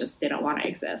down, I just didn't want to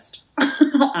exist,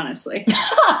 honestly.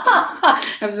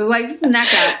 I was just like, just neck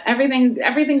up.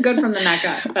 Everything good from the neck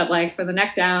up. But like for the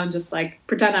neck down, just like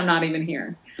pretend I'm not even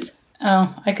here.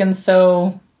 Oh, I can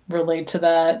so relate to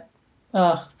that.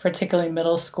 Particularly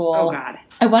middle school. Oh, God.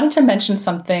 I wanted to mention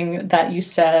something that you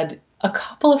said a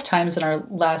couple of times in our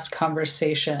last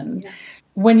conversation. Yeah.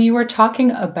 When you were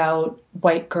talking about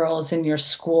white girls in your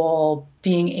school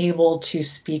being able to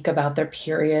speak about their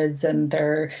periods and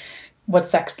what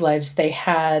sex lives they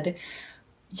had,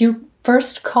 you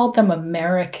first called them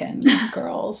American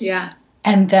girls. Yeah.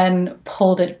 And then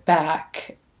pulled it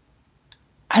back.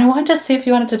 I wanted to see if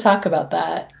you wanted to talk about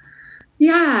that.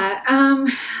 Yeah.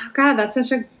 God, that's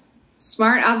such a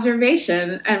smart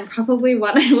observation and probably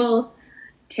one I will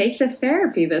take to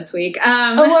therapy this week.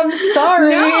 I'm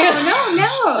sorry. No.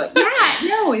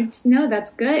 Yeah, no, that's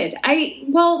good. I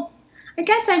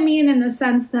guess I mean in the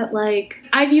sense that like,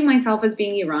 I view myself as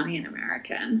being Iranian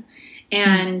American.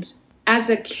 And as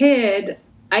a kid,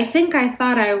 I think I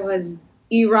thought I was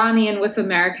Iranian with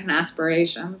American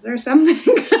aspirations or something.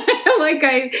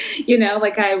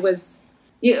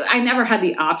 I never had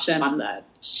the option on the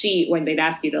sheet when they'd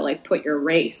ask you to like put your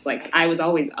race. Like I was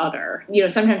always other.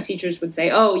 Sometimes teachers would say,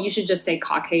 oh, you should just say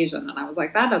Caucasian. And I was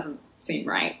like, that doesn't seem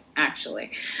right, actually.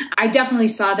 I definitely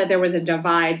saw that there was a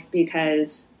divide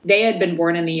because they had been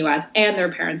born in the U.S. and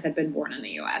their parents had been born in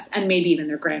the U.S. and maybe even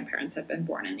their grandparents had been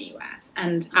born in the U.S.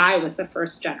 And I was the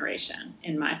first generation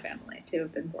in my family to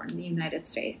have been born in the United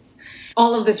States.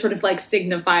 All of the sort of like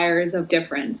signifiers of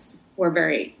difference were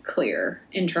very clear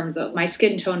in terms of my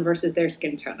skin tone versus their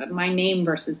skin tone, and my name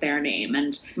versus their name,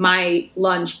 and my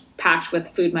lunch packed with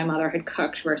food my mother had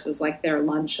cooked versus like their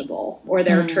Lunchable or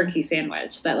their turkey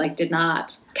sandwich that like did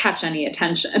not catch any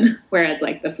attention. Whereas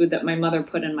like the food that my mother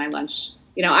put in my lunch,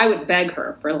 I would beg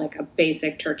her for like a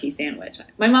basic turkey sandwich.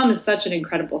 My mom is such an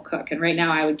incredible cook. And right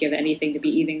now I would give anything to be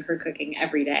eating her cooking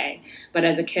every day. But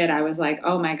as a kid, I was like,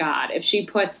 oh my God, if she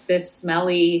puts this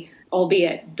smelly,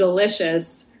 albeit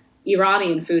delicious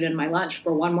Iranian food in my lunch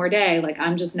for one more day, like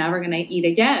I'm just never going to eat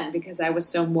again because I was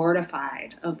so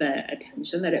mortified of the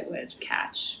attention that it would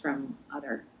catch from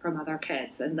other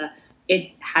kids. And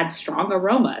it had strong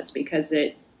aromas because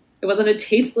it wasn't a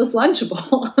tasteless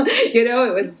Lunchable,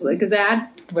 it was because it had,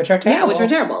 which are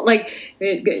terrible. Like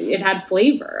it had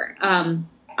flavor.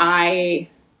 I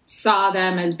saw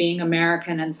them as being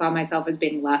American and saw myself as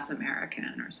being less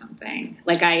American or something.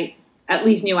 Like I at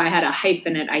least knew I had a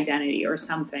hyphenate identity or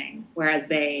something, whereas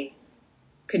they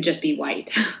could just be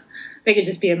white. They could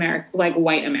just be like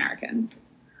white Americans.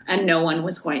 And no one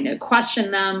was going to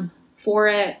question them for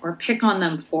it or pick on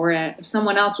them for it. If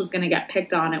someone else was going to get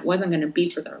picked on, it wasn't going to be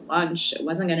for their lunch. It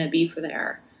wasn't going to be for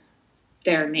their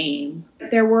name.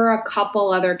 There were a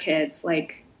couple other kids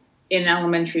like in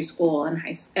elementary school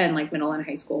and like middle and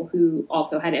high school who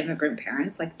also had immigrant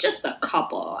parents, like just a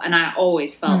couple. And I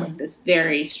always felt like this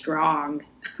very strong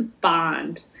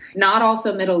bond, not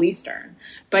also Middle Eastern,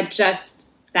 but just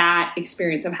that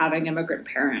experience of having immigrant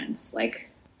parents. Like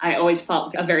I always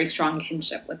felt a very strong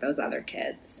kinship with those other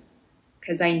kids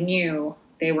because I knew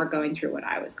they were going through what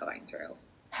I was going through.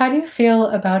 How do you feel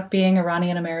about being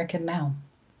Iranian American now?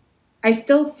 I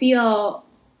still feel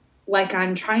like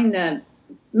I'm trying to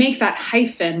make that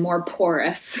hyphen more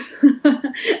porous,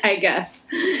 I guess,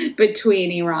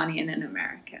 between Iranian and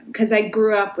American. Because I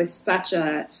grew up with such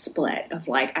a split of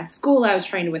like, at school I was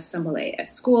trying to assimilate. At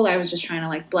school I was just trying to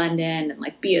like blend in and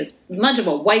like be as much of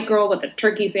a white girl with a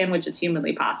turkey sandwich as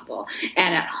humanly possible.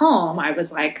 And at home I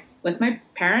was like with my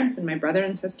parents and my brother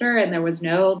and sister, and there was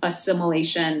no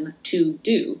assimilation to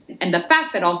do. And the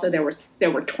fact that also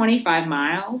there were 25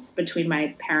 miles between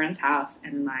my parents' house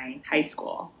and my high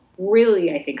school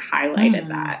really, I think, highlighted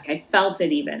that. I felt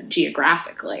it even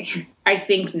geographically. I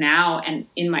think now, and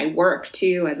in my work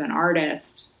too, as an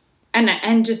artist, and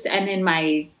in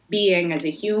my being as a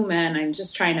human, I'm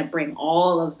just trying to bring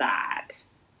all of that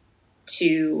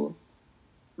to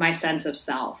my sense of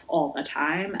self all the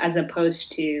time, as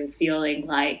opposed to feeling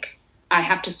like I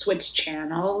have to switch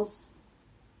channels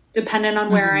dependent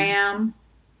on where I am,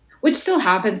 which still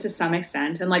happens to some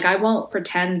extent. And like, I won't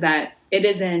pretend that it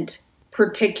isn't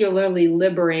particularly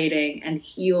liberating and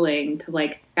healing to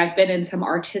like, I've been in some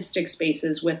artistic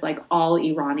spaces with like all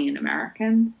Iranian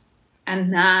Americans.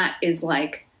 And that is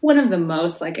like one of the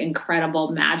most like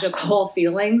incredible, magical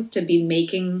feelings, to be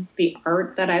making the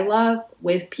art that I love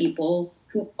with people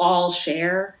who all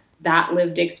share that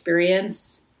lived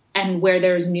experience, and where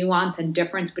there's nuance and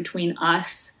difference between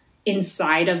us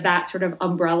inside of that sort of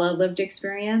umbrella lived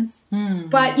experience.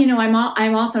 But, you know,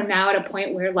 I'm also now at a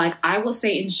point where like, I will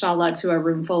say inshallah to a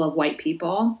room full of white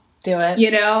people. Do it.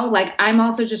 You know, like I'm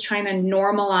also just trying to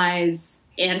normalize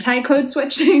anti-code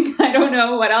switching. I don't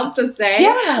know what else to say.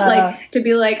 Yeah. Like, to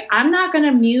be like, I'm not going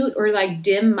to mute or like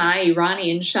dim my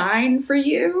Iranian shine for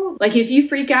you. Like, if you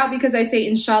freak out because I say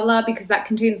inshallah, because that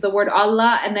contains the word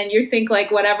Allah, and then you think like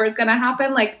whatever's going to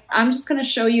happen, like, I'm just going to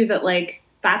show you that like,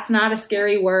 that's not a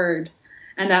scary word.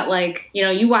 And that like, you know,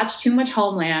 you watch too much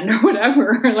Homeland or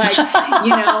whatever, like,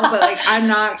 you know, but like, I'm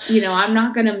not, you know, I'm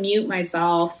not going to mute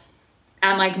myself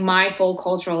and like my full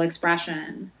cultural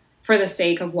expression for the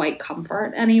sake of white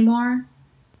comfort anymore.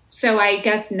 So I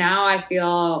guess now I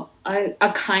feel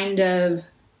a kind of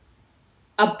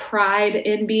a pride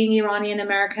in being Iranian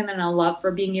American and a love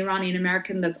for being Iranian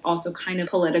American that's also kind of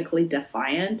politically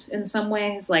defiant in some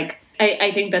ways. Like,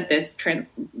 I think that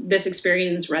this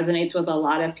experience resonates with a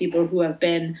lot of people who have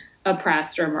been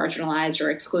oppressed or marginalized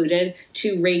or excluded.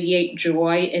 To radiate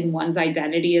joy in one's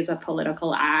identity is a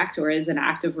political act or is an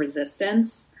act of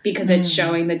resistance, because it's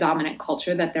showing the dominant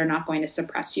culture that they're not going to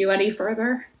suppress you any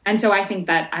further. And so I think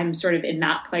that I'm sort of in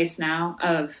that place now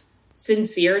of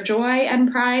sincere joy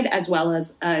and pride, as well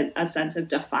as a sense of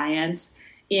defiance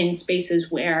in spaces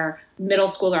where middle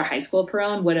school or high school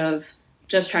Pirronne would have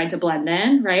just tried to blend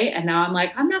in, right? And now I'm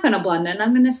like, I'm not going to blend in.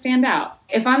 I'm going to stand out.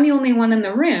 If I'm the only one in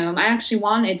the room, I actually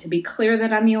want it to be clear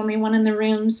that I'm the only one in the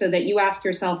room, so that you ask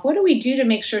yourself, what do we do to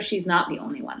make sure she's not the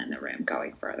only one in the room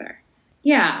going further?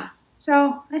 Yeah.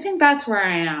 So I think that's where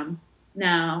I am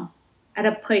now, at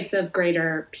a place of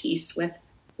greater peace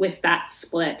with that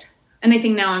split. And I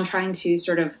think now I'm trying to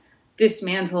sort of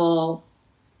dismantle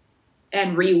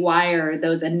and rewire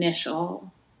those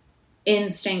initial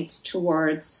instincts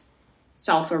towards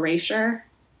self-erasure,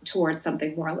 towards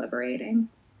something more liberating.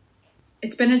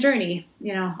 It's been a journey.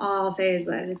 You know, all I'll say is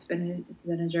that it's been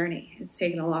a journey. It's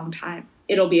taken a long time.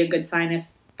 It'll be a good sign if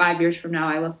 5 years from now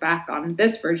I look back on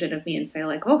this version of me and say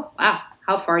like, oh, wow,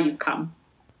 how far you've come.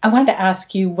 I wanted to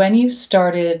ask you, when you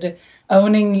started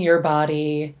owning your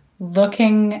body,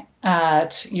 looking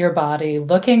at your body,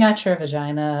 looking at your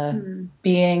vagina,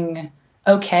 being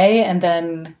okay, and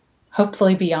then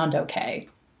hopefully beyond okay.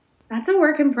 That's a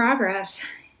work in progress.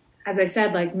 As I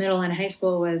said, like middle and high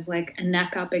school was like a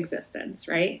neck up existence,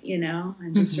 right? You know,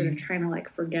 and just sort of trying to like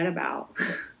forget about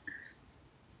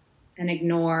and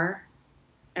ignore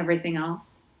everything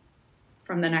else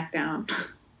from the neck down.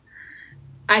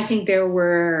 I think there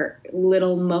were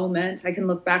little moments. I can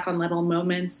look back on little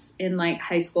moments in like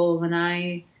high school when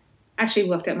I actually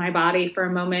looked at my body for a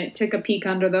moment, took a peek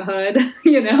under the hood,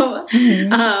 you know,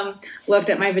 looked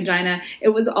at my vagina. It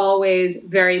was always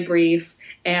very brief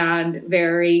and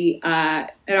very,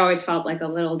 it always felt like a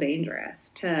little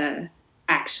dangerous to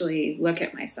actually look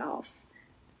at myself.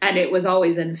 And it was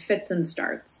always in fits and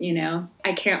starts, you know.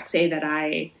 I can't say that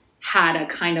I had a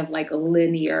kind of like a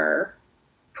linear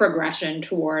progression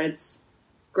towards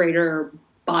greater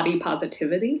body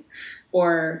positivity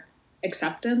or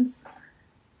acceptance.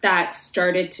 That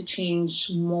started to change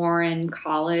more in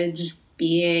college,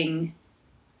 being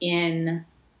in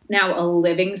now a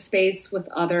living space with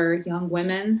other young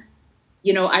women.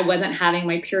 You know, I wasn't having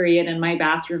my period in my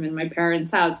bathroom in my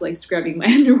parents' house, like scrubbing my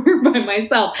underwear by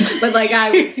myself. But like I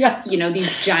was, you know, these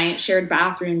giant shared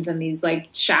bathrooms and these like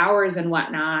showers and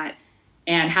whatnot,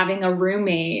 and having a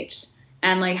roommate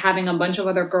and like having a bunch of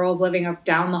other girls living up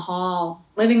down the hall,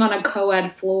 living on a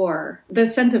co-ed floor. The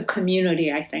sense of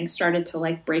community, I think, started to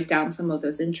like break down some of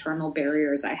those internal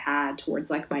barriers I had towards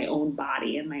like my own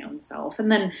body and my own self.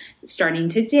 And then starting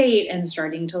to date and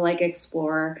starting to like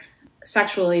explore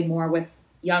sexually more with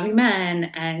young men,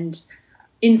 and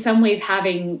in some ways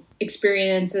having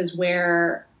experiences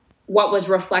where what was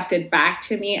reflected back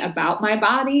to me about my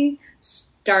body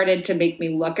started to make me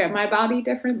look at my body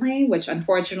differently, which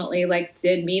unfortunately like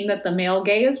did mean that the male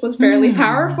gaze was fairly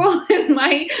powerful in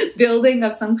my building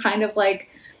of some kind of like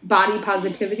body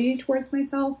positivity towards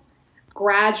myself.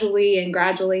 Gradually,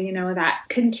 you know, that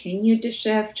continued to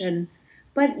shift.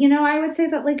 But, you know, I would say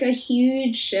that like a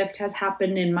huge shift has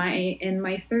happened in my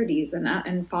 30s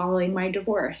and following my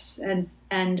divorce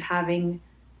and having,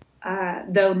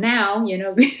 though now, you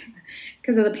know,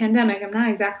 because of the pandemic, I'm not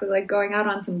exactly like going out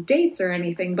on some dates or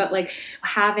anything, but like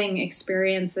having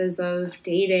experiences of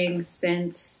dating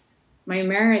since my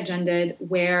marriage ended,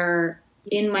 where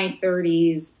in my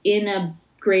 30s, in a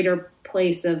greater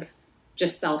place of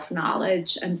just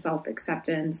self-knowledge and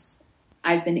self-acceptance,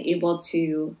 I've been able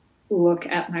to look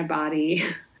at my body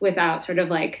without sort of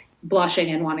like blushing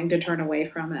and wanting to turn away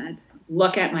from it,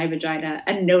 look at my vagina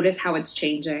and notice how it's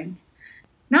changing.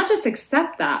 Not just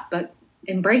accept that, but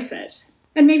embrace it.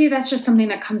 And maybe that's just something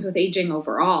that comes with aging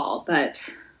overall. But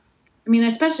I mean,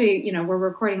 especially, you know, we're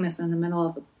recording this in the middle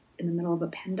of a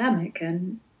pandemic,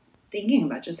 and thinking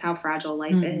about just how fragile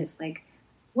life is. Like,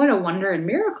 what a wonder and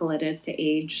miracle it is to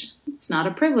age. It's not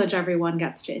a privilege everyone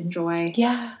gets to enjoy.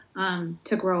 Yeah.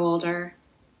 To grow older.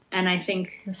 And I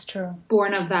think that's true.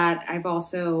 Born of that, I've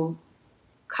also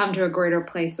come to a greater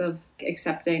place of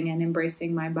accepting and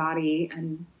embracing my body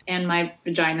and my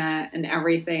vagina and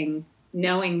everything,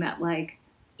 knowing that, like,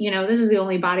 you know, this is the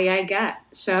only body I get.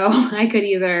 So I could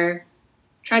either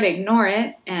try to ignore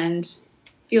it and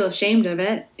feel ashamed of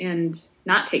it and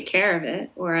not take care of it,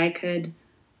 or I could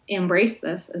embrace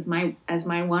this as my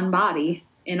one body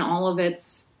in all of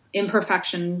its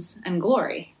imperfections and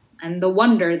glory, and the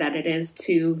wonder that it is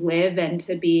to live and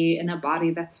to be in a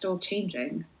body that's still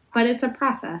changing. But it's a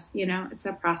process, you know, it's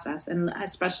a process. And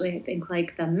especially I think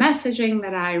like the messaging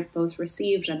that I both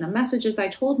received and the messages I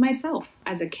told myself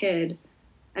as a kid,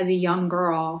 as a young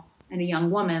girl and a young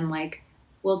woman, like,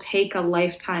 will take a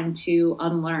lifetime to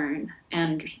unlearn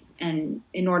and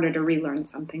in order to relearn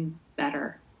something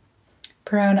better.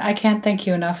 Pirronne, I can't thank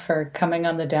you enough for coming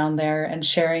on the Down There and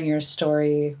sharing your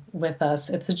story with us.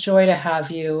 It's a joy to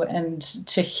have you and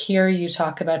to hear you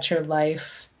talk about your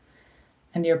life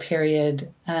and your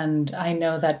period. And I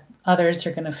know that others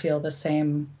are going to feel the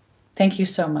same. Thank you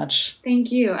so much.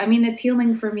 Thank you. I mean, it's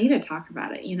healing for me to talk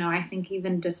about it. You know, I think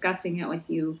even discussing it with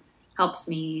you helps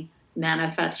me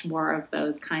manifest more of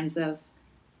those kinds of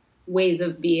ways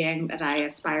of being that I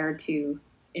aspire to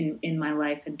in my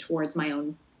life and towards my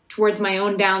own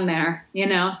down there, you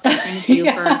know? So thank you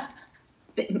for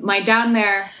my down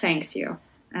there. Thanks you.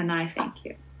 And I thank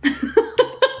you.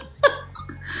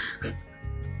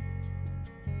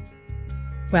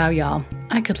 Wow, y'all.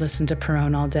 I could listen to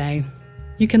Pirronne all day.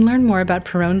 You can learn more about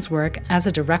Pirronne's work as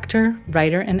a director,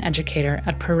 writer, and educator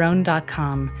at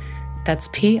Pirronne.com. That's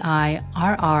PIRRONNE.com.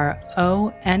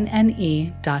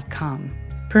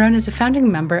 Pirronne is a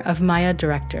founding member of Maya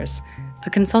Directors, a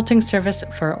consulting service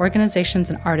for organizations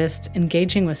and artists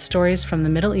engaging with stories from the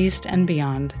Middle East and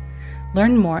beyond.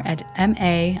 Learn more at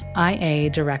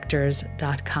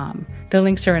maiadirectors.com. The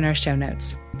links are in our show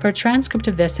notes. For a transcript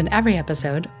of this and every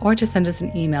episode, or to send us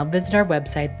an email, visit our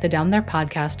website,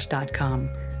 thedowntherepodcast.com.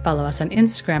 Follow us on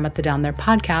Instagram at The Down There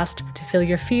Podcast to fill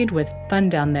your feed with fun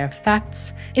Down There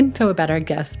facts, info about our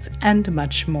guests, and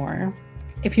much more.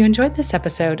 If you enjoyed this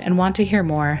episode and want to hear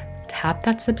more, tap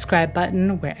that subscribe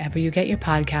button wherever you get your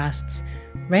podcasts.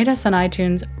 Rate us on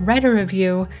iTunes, write a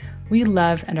review. We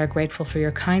love and are grateful for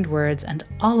your kind words and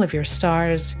all of your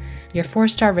stars. Your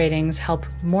 4-star ratings help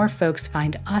more folks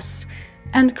find us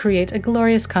and create a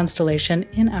glorious constellation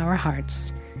in our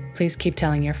hearts. Please keep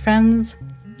telling your friends,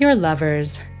 your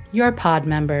lovers, your pod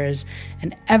members,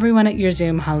 and everyone at your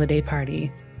Zoom holiday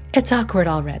party. It's awkward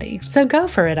already, so go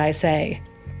for it, I say.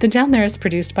 The Down There is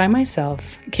produced by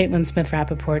myself, Caitlin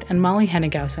Smith-Rappaport, and Molly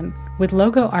Hennegausen, with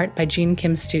logo art by Gene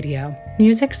Kim Studio.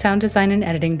 Music, sound design, and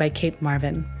editing by Kate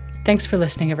Marvin. Thanks for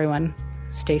listening, everyone.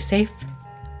 Stay safe,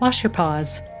 wash your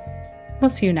paws. We'll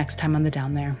see you next time on The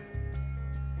Down There.